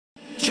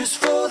just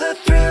for the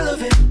thrill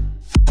of it.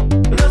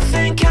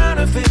 Nothing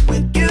counterfeit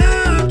with you,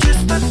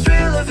 just the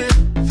thrill of it.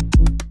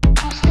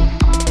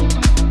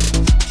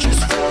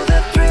 Just for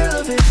the thrill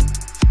of it.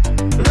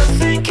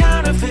 Nothing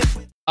counterfeit.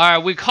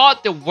 Alright, we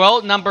caught the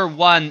world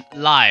 #1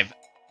 live.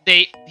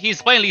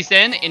 He's playing Lee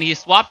Sin and he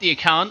swapped the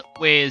account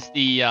with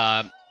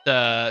the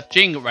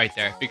Jing right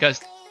there because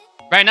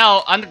right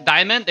now under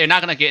Diamond they're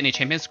not gonna get any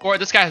champion score.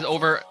 This guy has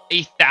over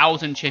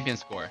 8,000 champion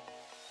score.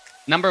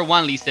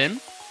 #1 Lee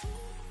Sin.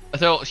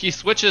 So he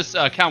switches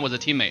account with a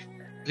teammate.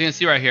 As you can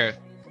see right here.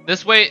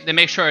 This way they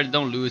make sure they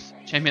don't lose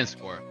champion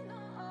score.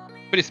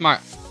 Pretty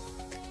smart.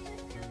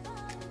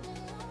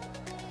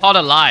 Caught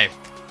it live.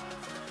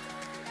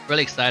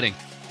 Really exciting.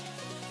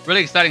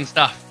 Really exciting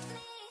stuff.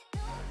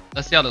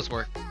 Let's see how this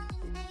works.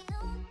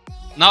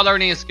 Not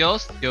learning his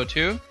skills. Skill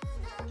 2.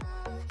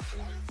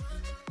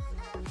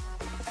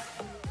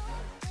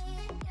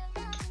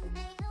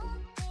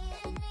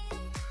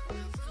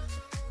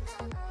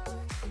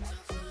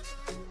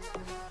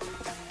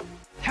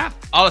 Tap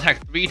auto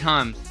attack 3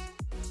 times.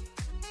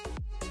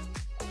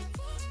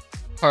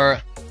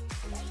 Per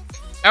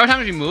every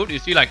time you move, you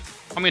see like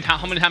how many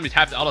times you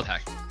tap the auto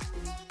attack.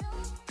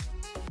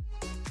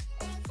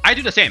 I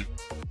do the same,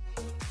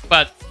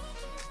 but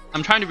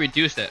I'm trying to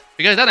reduce it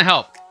because it doesn't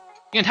help.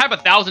 You can tap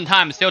 1,000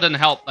 times, still doesn't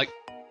help. Like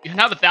you can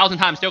have 1,000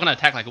 times, still gonna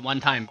attack like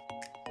 1 time,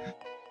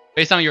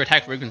 based on your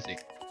attack frequency.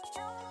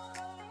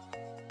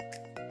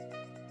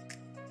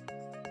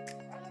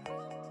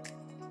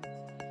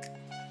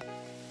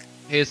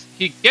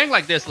 He ganked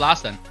like this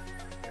last time.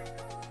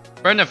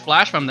 Burn the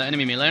flash from the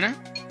enemy mid laner.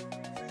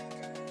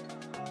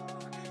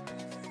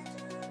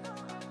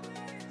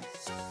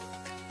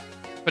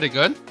 Pretty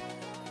good.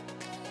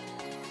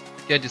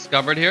 Get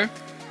discovered here.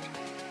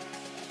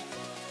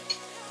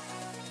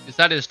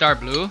 Decided to start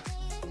blue.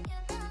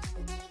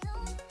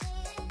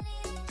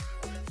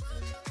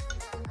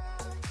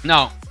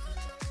 No.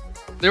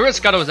 The river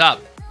scuttle is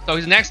up. So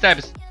his next step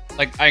is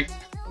like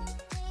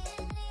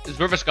is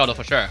river scuttle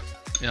for sure.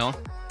 You know?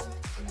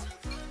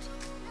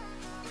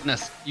 I'm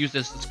gonna use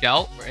this to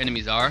scout where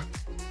enemies are.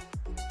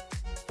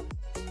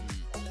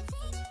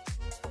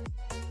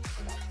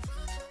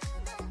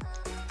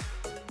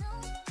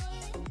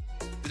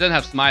 It doesn't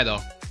have smite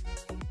though.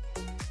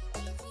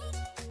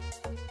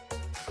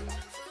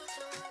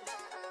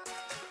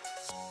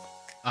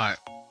 Alright.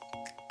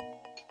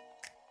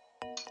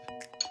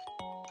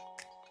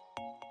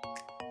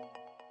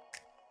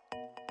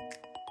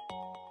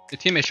 The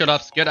teammate showed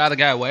up, scared out the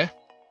guy away.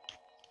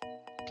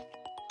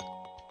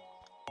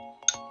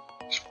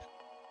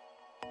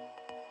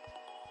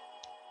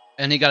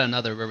 And he got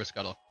another river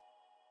scuttle.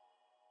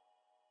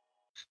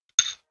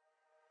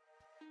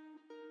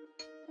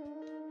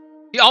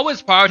 He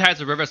always prioritizes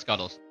the river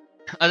scuttles.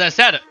 As I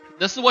said,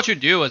 this is what you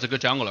do as a good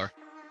jungler.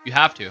 You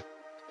have to.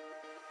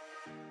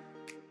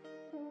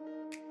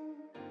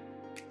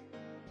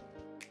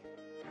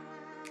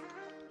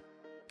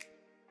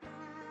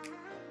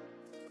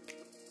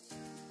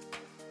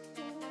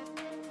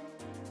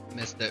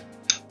 Missed it.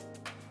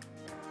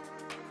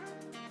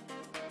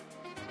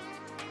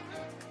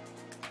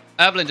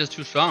 Evelyn just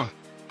too strong.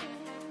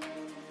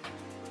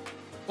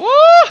 Woo!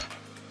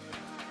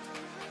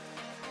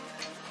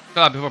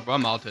 God, before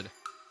I'm ulted.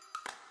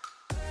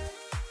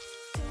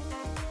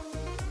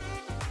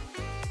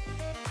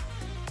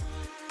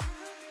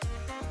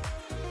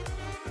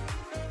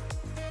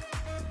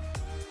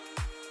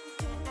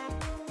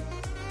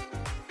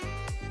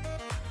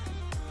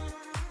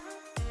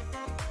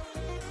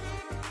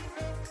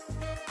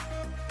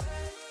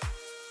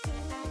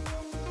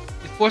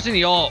 He's forcing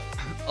the ult.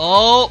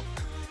 Oh!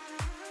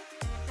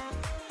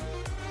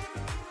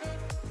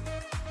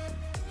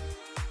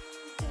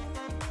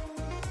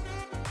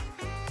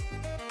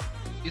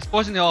 He's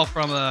forcing the ult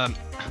from a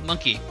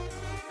monkey.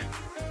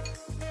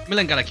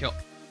 Milan got a kill.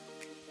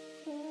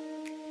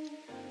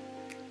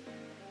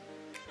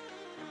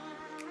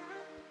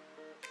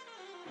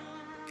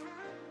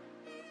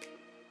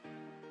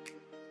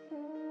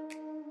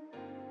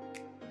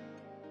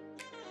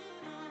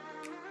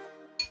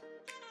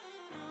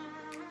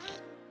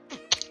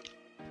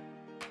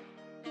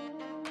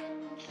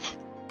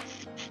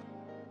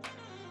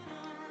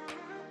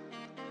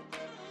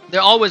 They're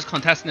always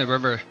contesting the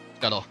river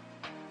scuttle.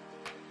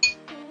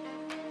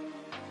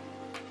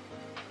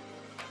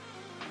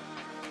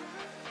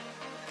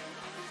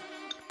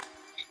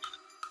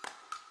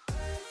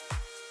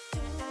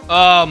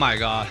 Oh my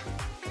god.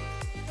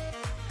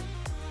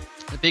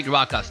 The big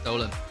rock got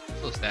stolen.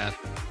 So sad.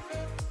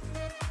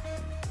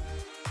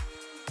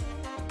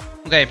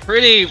 Okay,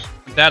 pretty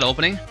bad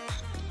opening.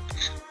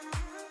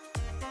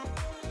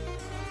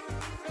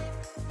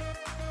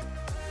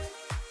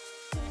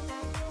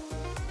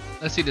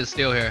 Let's see this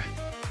steal here.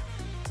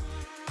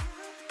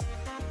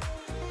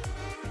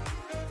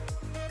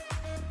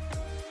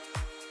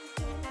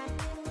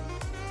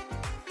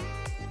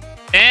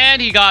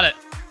 And he got it.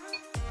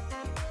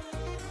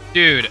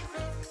 Dude.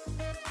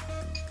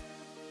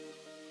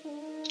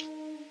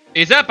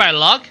 Is that by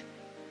luck?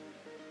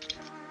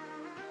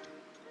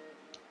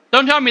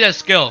 Don't tell me that's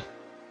skill.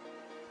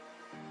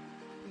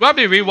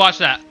 Probably rewatch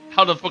that.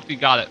 How the fuck he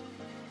got it?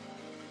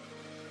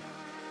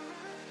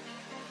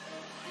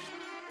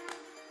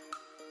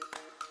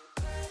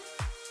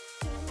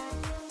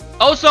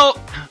 Also,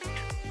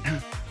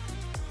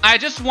 I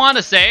just want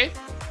to say,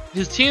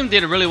 his team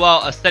did really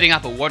well setting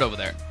up a ward over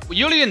there.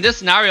 Usually in this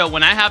scenario,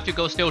 when I have to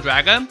go steal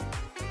dragon,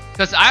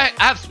 because I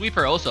have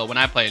sweeper also when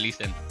I play Lee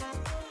Sin.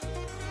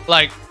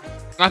 Like,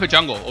 I play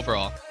jungle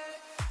overall.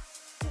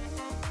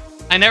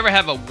 I never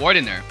have a ward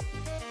in there,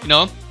 you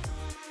know?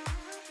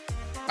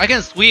 I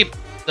can sweep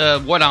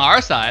the ward on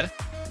our side,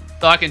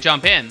 so I can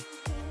jump in.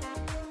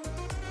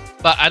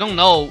 But I don't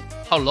know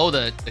how low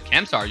the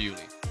camps are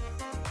usually.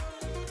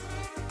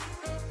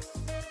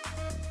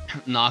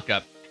 Knock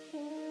up.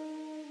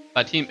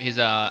 But team, his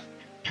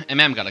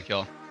MM got a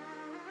kill.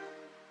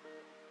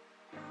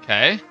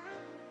 Okay.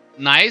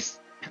 Nice.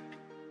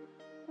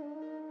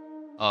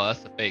 Oh,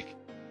 that's a fake.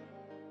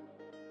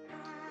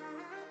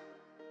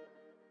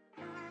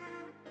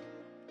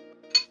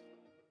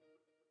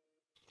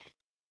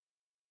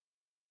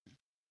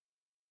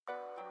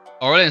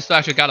 Aurelion still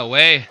actually got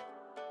away.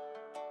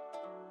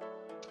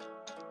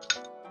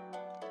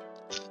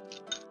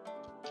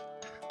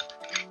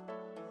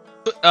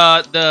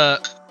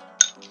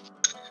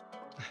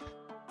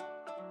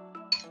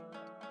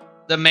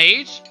 The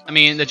mage, I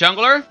mean the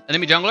jungler,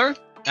 enemy jungler,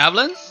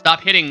 Avalon, stop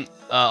hitting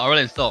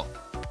Aurelion's soul.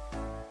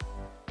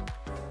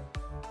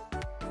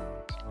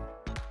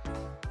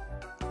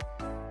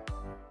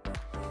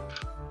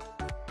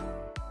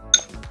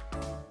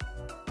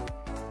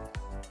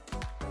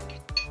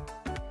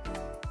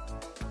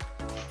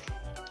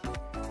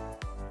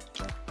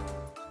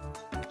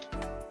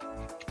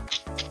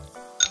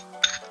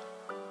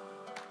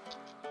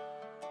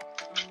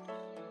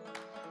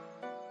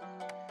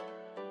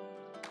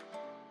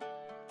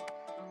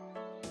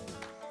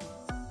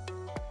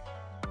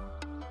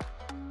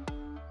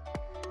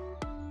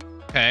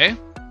 Okay.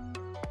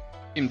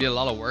 Team did a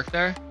lot of work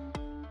there.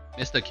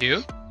 Missed the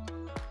Q.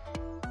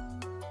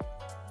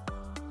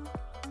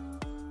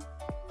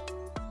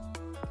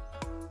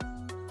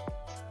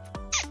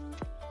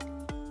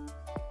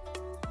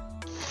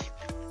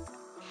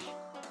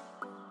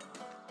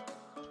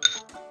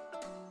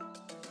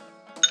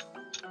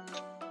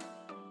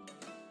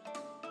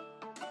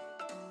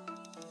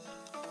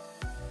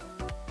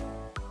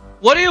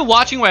 What are you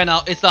watching right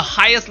now? It's the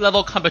highest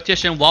level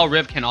competition Wild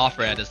Rift can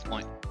offer at this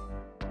point.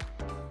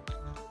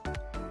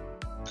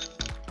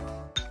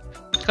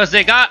 Because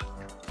they got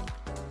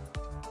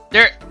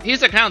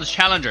he's a kind of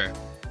challenger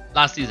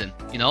last season,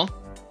 you know?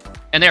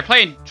 And they're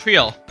playing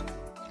trio.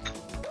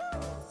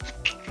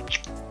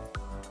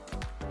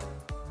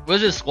 What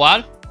is this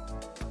squad?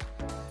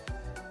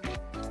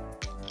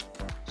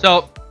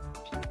 So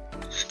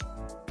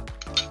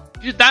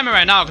use diamond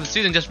right now because the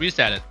season just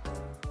reset it.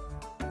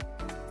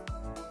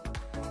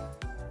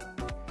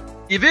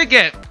 If you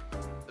get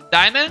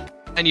diamond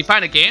and you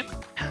find a game,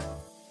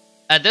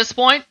 at this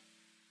point,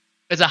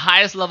 it's the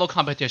highest level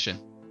competition.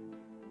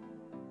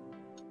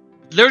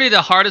 Literally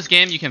the hardest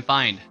game you can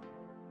find.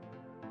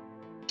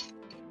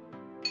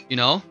 You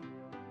know?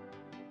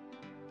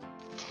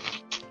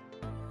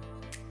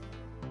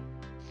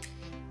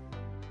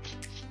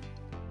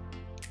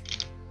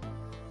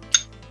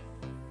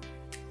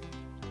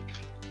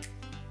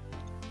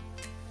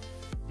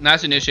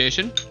 Nice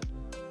initiation.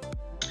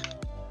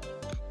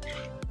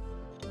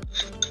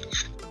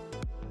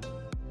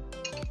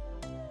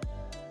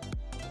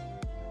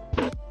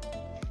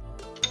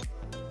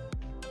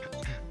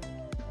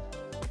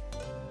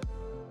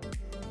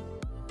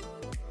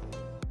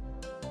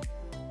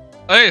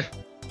 Hey!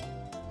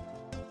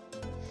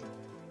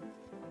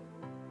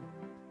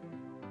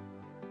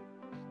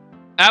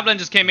 Avalon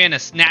just came in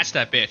and snatched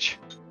that bitch.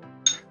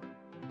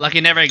 Like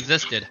it never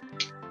existed.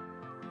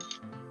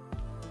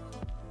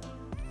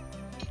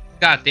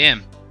 God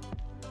damn.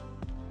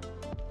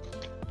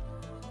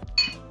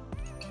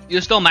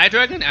 You stole my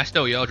dragon? I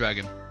stole your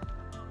dragon.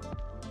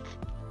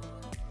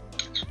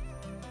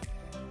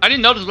 I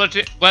didn't notice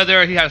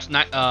whether he has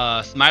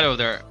smite over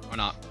there or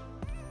not.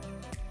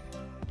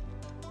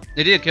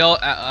 They did kill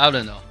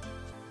Avalon though.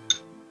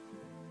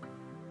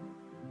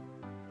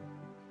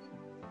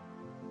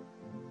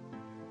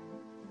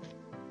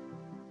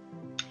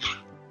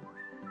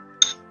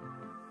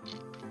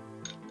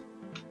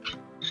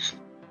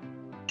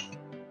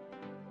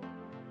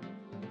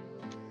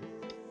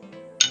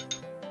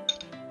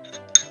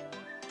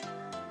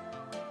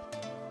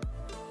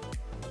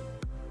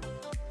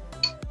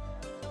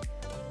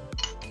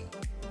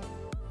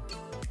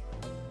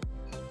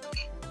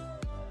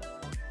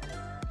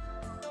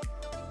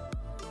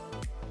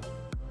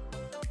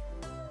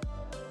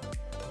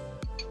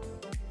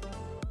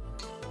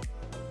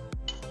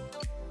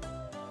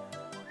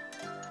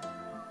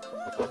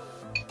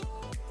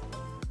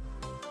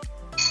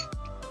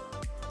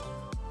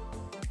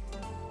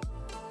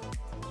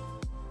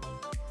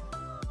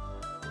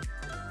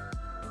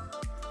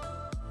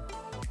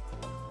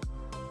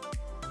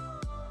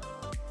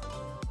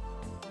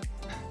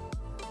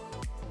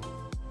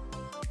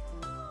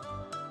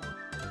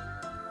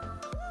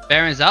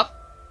 Baron's up.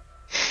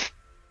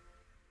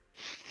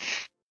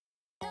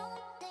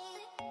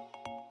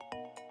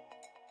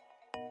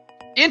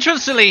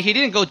 Interestingly, he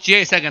didn't go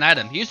GA second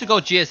item. He used to go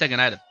GA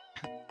second item.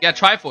 Yeah,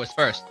 Triforce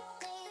first.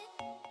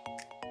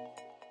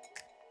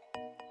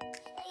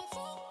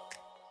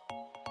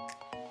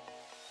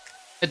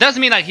 It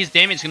doesn't mean like his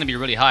damage is gonna be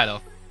really high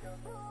though.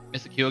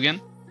 Missed the Q again.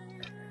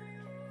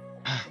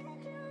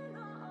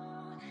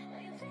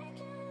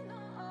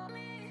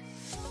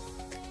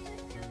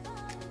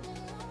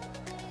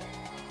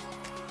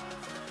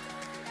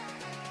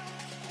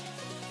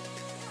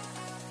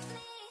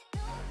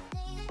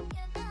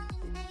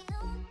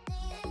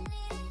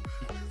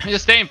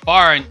 Just staying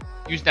far and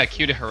use that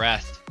Q to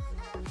harass.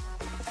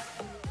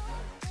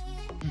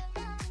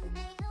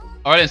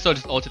 Alright, and so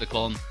just ulted the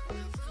clone.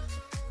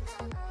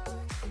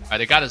 Alright,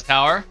 they got his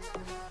tower.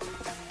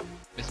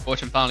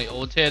 Misfortune finally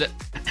ulted.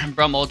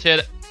 Brum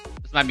ulted.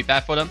 This might be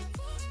bad for them.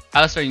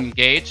 Alistar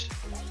engaged.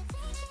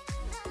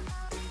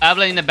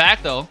 Avalon in the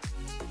back though.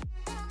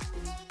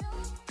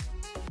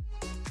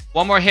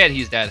 One more hit,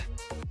 he's dead.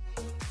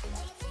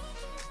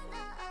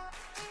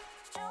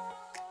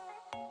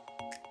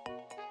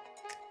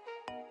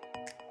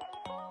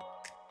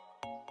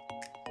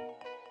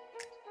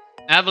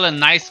 Avalon,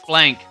 nice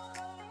flank.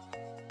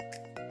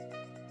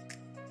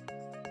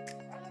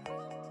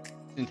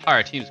 The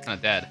entire team is kind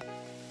of dead.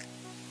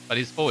 But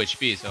he's full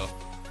HP, so...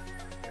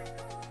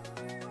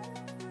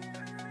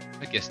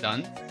 that gets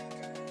done.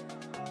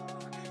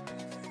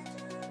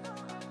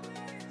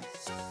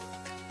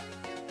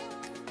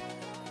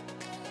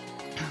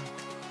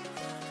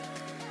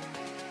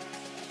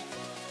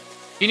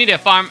 You need to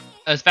farm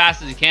as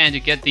fast as you can to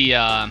get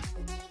the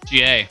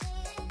GA.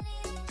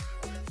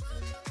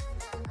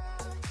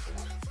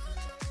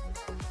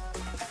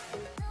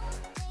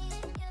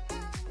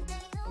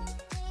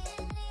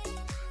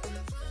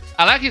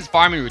 I like his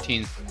farming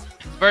routines.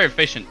 It's very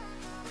efficient.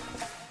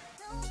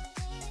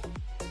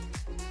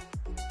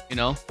 You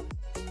know?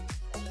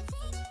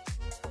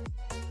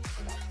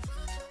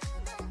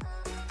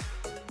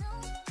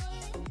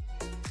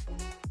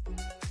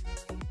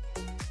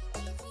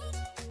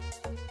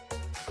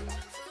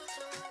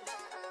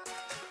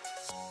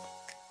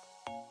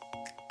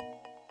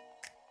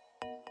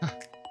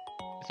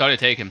 It's hard to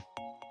take him.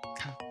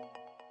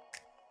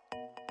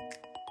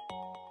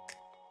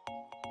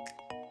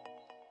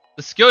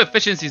 The skill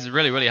efficiency is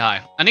really, really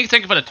high. I need to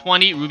thank you for the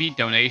 20 Ruby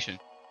donation.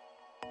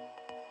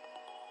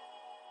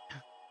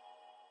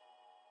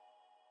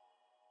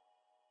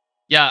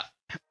 Yeah.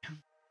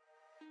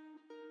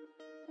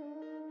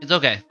 It's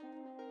okay.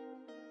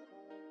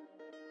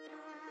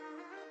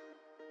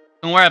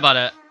 Don't worry about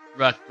it,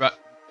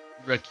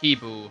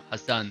 Rakibu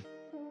Hassan.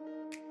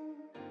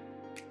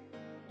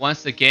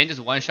 Once again,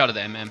 just one shot of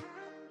the MM.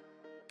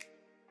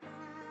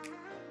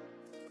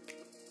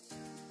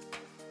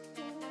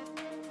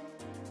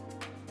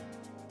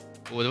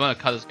 We want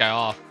to cut this guy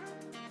off.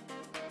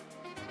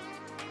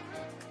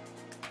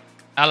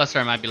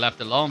 Alistar might be left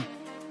alone.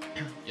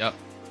 Yep.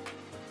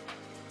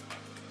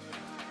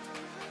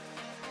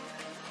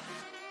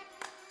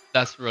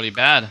 That's really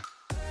bad.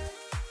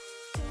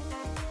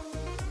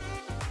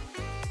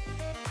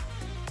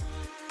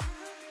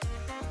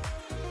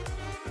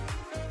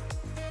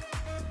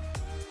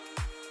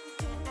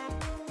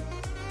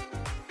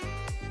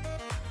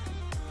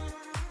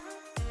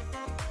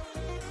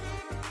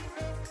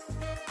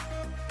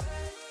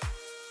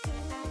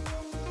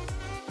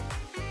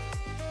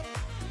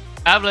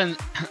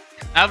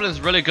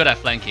 Avalon's really good at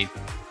flanking.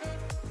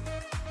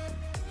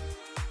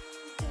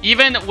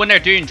 Even when they're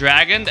doing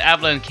dragon,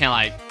 Avalon can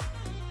like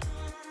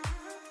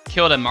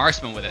kill the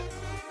marksman with it.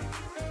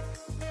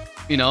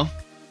 You know,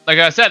 like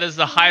I said, this is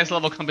the highest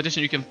level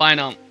competition you can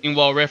find in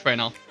World Rift right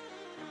now.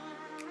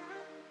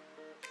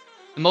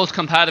 The most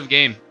competitive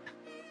game.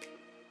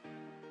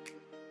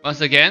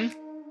 Once again,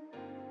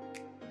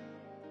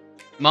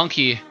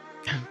 Monkey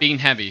being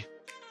heavy.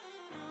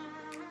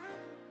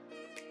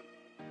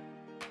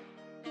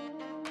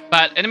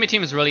 But enemy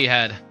team is really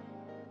ahead.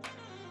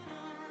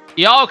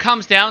 It all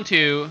comes down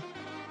to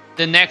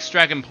the next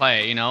dragon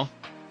play, you know?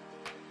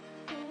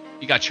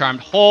 You got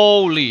charmed.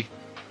 Holy!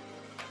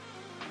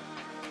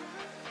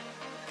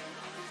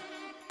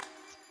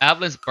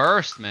 Avalon's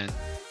burst, man.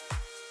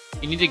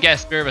 You need to get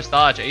Spirit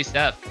Visage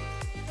ASAP.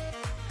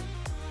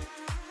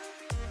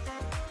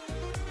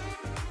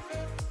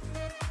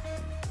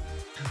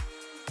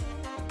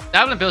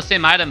 Avalon builds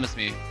same item as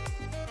me,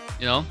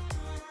 you know?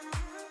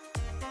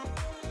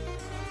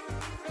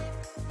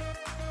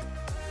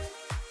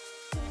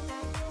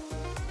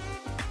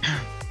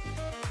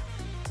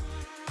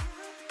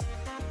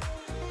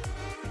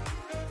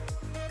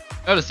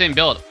 Oh, the same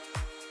build.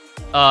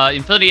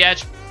 Infinity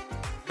Edge,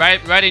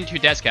 right into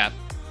Death Cap.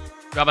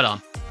 Drop it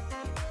on.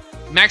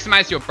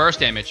 Maximize your burst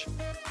damage.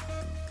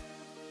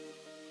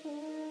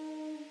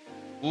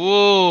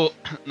 Ooh,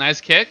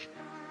 nice kick.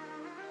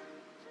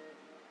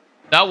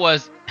 That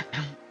was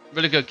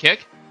really good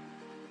kick.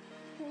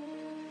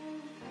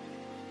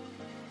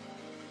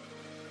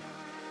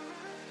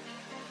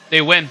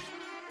 They win.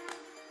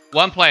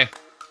 One play.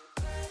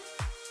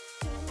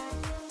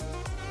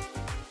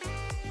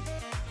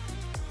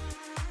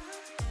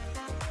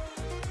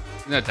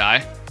 I'm gonna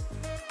die.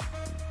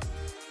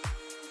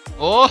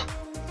 Oh!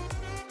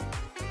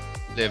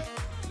 Live.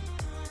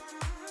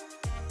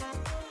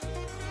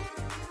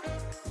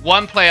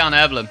 One play on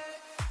Evelyn.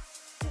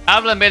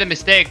 Evelyn made a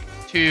mistake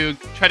to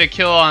try to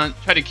kill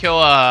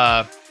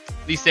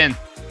Lee Sin.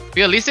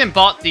 Because Lee Sin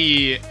bought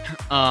the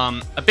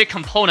a big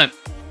component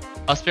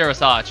of Spirit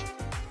Massage.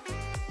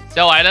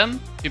 Sell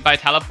item to buy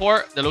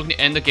teleport. They're looking to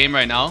end the game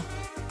right now.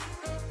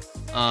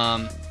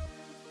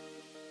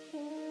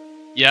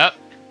 Yep.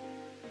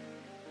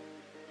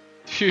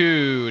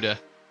 Dude.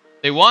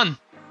 They won.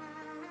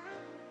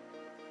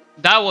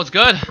 That was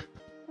good.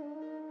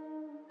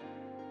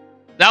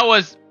 That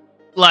was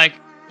like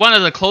one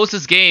of the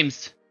closest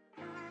games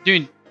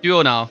doing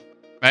duo now,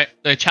 right?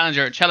 The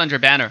challenger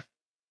banner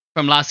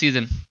from last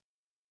season.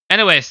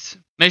 Anyways,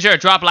 make sure to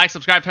drop a like,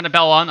 subscribe, turn the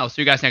bell on. I'll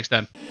see you guys next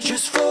time.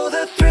 Just for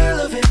the thrill.